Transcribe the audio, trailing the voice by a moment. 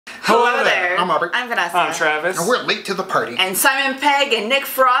Hello there. I'm Robert. I'm Vanessa. I'm Travis. And we're late to the party. And Simon Pegg and Nick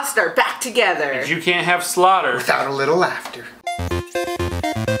Frost are back together. And you can't have Slaughter without a little laughter.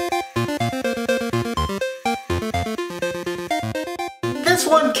 This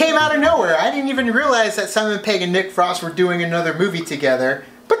one came out of nowhere. I didn't even realize that Simon Pegg and Nick Frost were doing another movie together.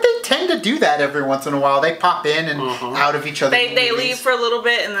 But they tend to do that every once in a while. They pop in and out of each other's movies. They leave for a little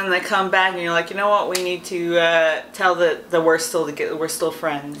bit and then they come back and you're like, you know what? We need to tell that we're still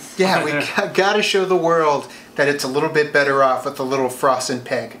friends. Yeah, we gotta show the world that it's a little bit better off with a little Frost and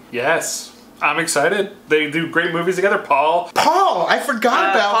Pegg. Yes. I'm excited. They do great movies together. Paul! I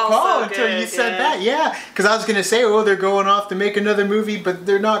forgot about Paul so until good, you said that. Yeah, because I was going to say, oh, they're going off to make another movie, but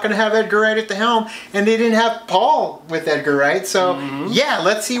they're not going to have Edgar Wright at the helm, and they didn't have Paul with Edgar Wright. So, yeah,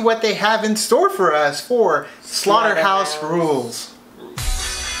 let's see what they have in store for us for Slaughterhouse Rulez.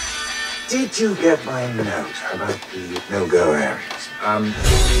 Did you get my note about the no-go areas?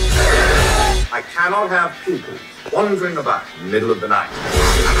 I cannot have people wandering about in the middle of the night.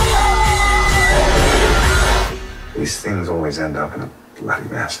 These things always end up in a bloody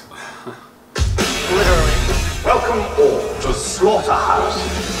mess. Literally. Welcome all to Slaughterhouse.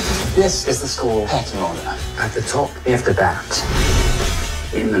 This is the school pecking order. At the top, We have the bat.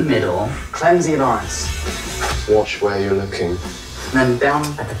 In the middle, cleansing eyes. Watch where you're looking. And then down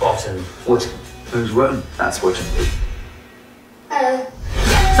at the bottom, wooden. who's wooden? That's wooden. I'm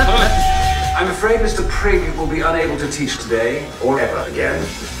afraid Mr. Prigg will be unable to teach today or ever again.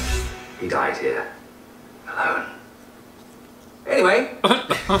 He died here. Alone. Anyway.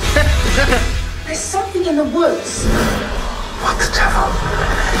 There's something in the woods. What the devil?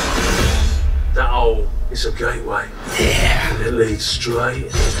 That hole is a gateway. Yeah. And it leads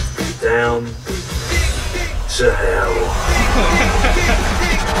straight down to hell.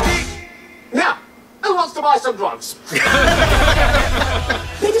 Now, who wants to buy some drugs?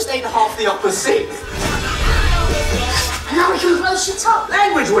 They just ate half the upper sea. Now we can blow shit up.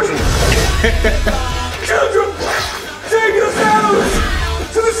 Language wouldn't. Children, take yourselves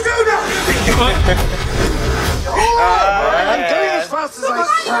to the schooner. I'm doing as fast as I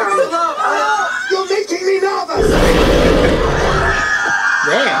can. You're making me nervous.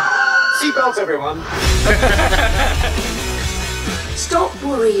 Damn. Seatbelts, everyone. Stop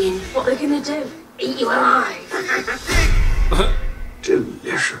worrying. What they're gonna do? Eat you alive.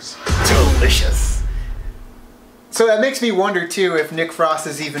 Delicious. Delicious. So that makes me wonder too if Nick Frost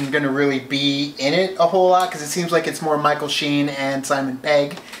is even going to really be in it a whole lot, because it seems like it's more Michael Sheen and Simon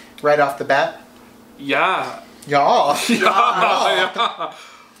Pegg right off the bat. Yeah. Y'all. Yeah. I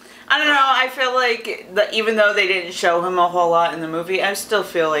don't know. I feel like even though they didn't show him a whole lot in the movie, I still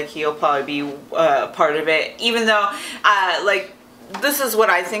feel like he'll probably be part of it. Even though, like, this is what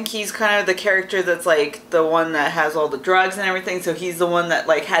I think he's kind of the character that's like the one that has all the drugs and everything. So he's the one that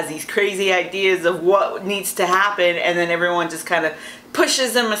like has these crazy ideas of what needs to happen, and then everyone just kind of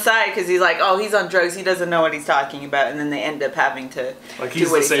pushes him aside because he's like, oh, he's on drugs, he doesn't know what he's talking about, and then they end up having to like do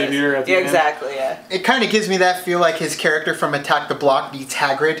he's what the he savior says. at the Yeah, end. exactly. Yeah. It kind of gives me that feel like his character from Attack the Block meets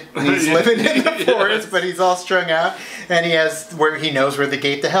Hagrid. And he's living in the forest, but he's all strung out, and he knows where the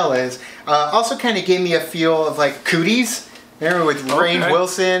gate to hell is. Also, kind of gave me a feel of like Cooties. Remember with Rainn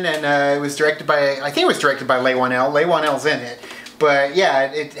Wilson, and it was directed by, I think it was directed by Leigh Whannell. Leigh Whannell's in it. But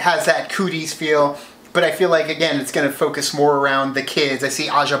yeah, it has that Cooties feel. But I feel like, again, it's going to focus more around the kids. I see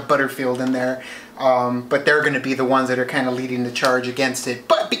Aja Butterfield in there. But they're going to be the ones that are kind of leading the charge against it.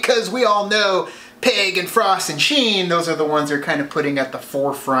 But because we all know Pegg and Frost and Sheen, those are the ones they're kind of putting at the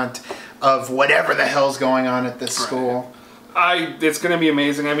forefront of whatever the hell's going on at this school. It's going to be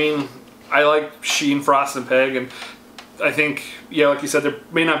amazing. I mean, I like Sheen, Frost, and Pegg, and I think, yeah, like you said, they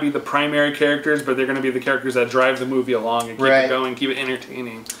may not be the primary characters, but they're going to be the characters that drive the movie along and keep it going, keep it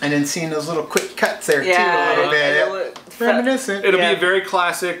entertaining. And then seeing those little quick cuts there, too, a little bit. Reminiscent. It'll be a very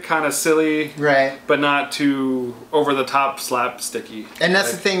classic, kind of silly, right, but not too over-the-top slapsticky. And that's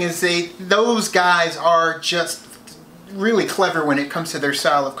the thing is those guys are just really clever when it comes to their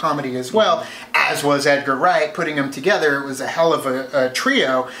style of comedy as well, as was Edgar Wright. Putting them together, it was a hell of a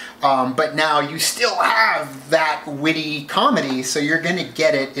trio, but now you still have that witty comedy, so you're going to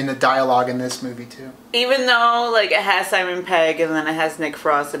get it in the dialogue in this movie too. Even though like it has Simon Pegg and then it has Nick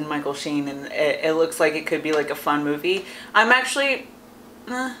Frost and Michael Sheen, and it looks like it could be like a fun movie, I'm actually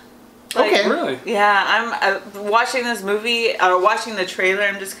okay, really, yeah, I'm watching this movie or watching the trailer,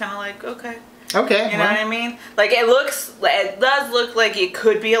 I'm just kind of like, okay. Okay. You know what I mean? Like it does look like it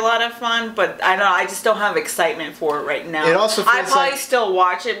could be a lot of fun, but I don't know, I just don't have excitement for it right now. It also feels I probably still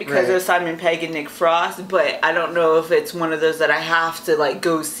watch it because of Simon Pegg and Nick Frost, but I don't know if it's one of those that I have to like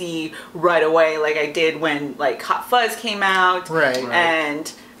go see right away like I did when like Hot Fuzz came out. Right.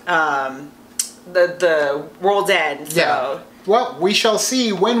 And the World's End. So. Yeah. Well, we shall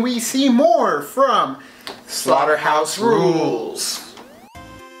see when we see more from Slaughterhouse Rulez.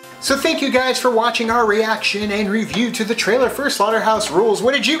 So thank you guys for watching our reaction and review to the trailer for Slaughterhouse Rulez.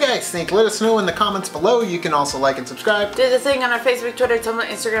 What did you guys think? Let us know in the comments below. You can also like and subscribe. Do the thing on our Facebook, Twitter, Tumblr,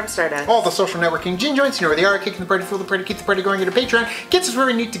 Instagram, Stardust. All the social networking gin joints, you know where they are. Kicking the party, feel the party, keep the party going, get a Patreon. Gets us where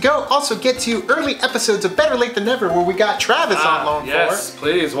we need to go. Also get to early episodes of Better Late Than Never where we got Travis on loan yes, for.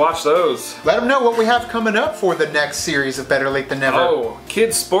 please watch those. Let them know what we have coming up for the next series of Better Late Than Never. Oh,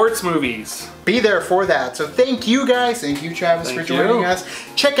 kids sports movies. Be there for that. So thank you guys. Thank you, Travis, for joining us.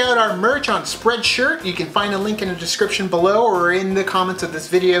 Check out our merch on Spreadshirt. You can find a link in the description below or in the comments of this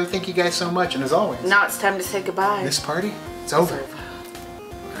video. Thank you guys so much. And as always, now it's time to say goodbye. This party is over.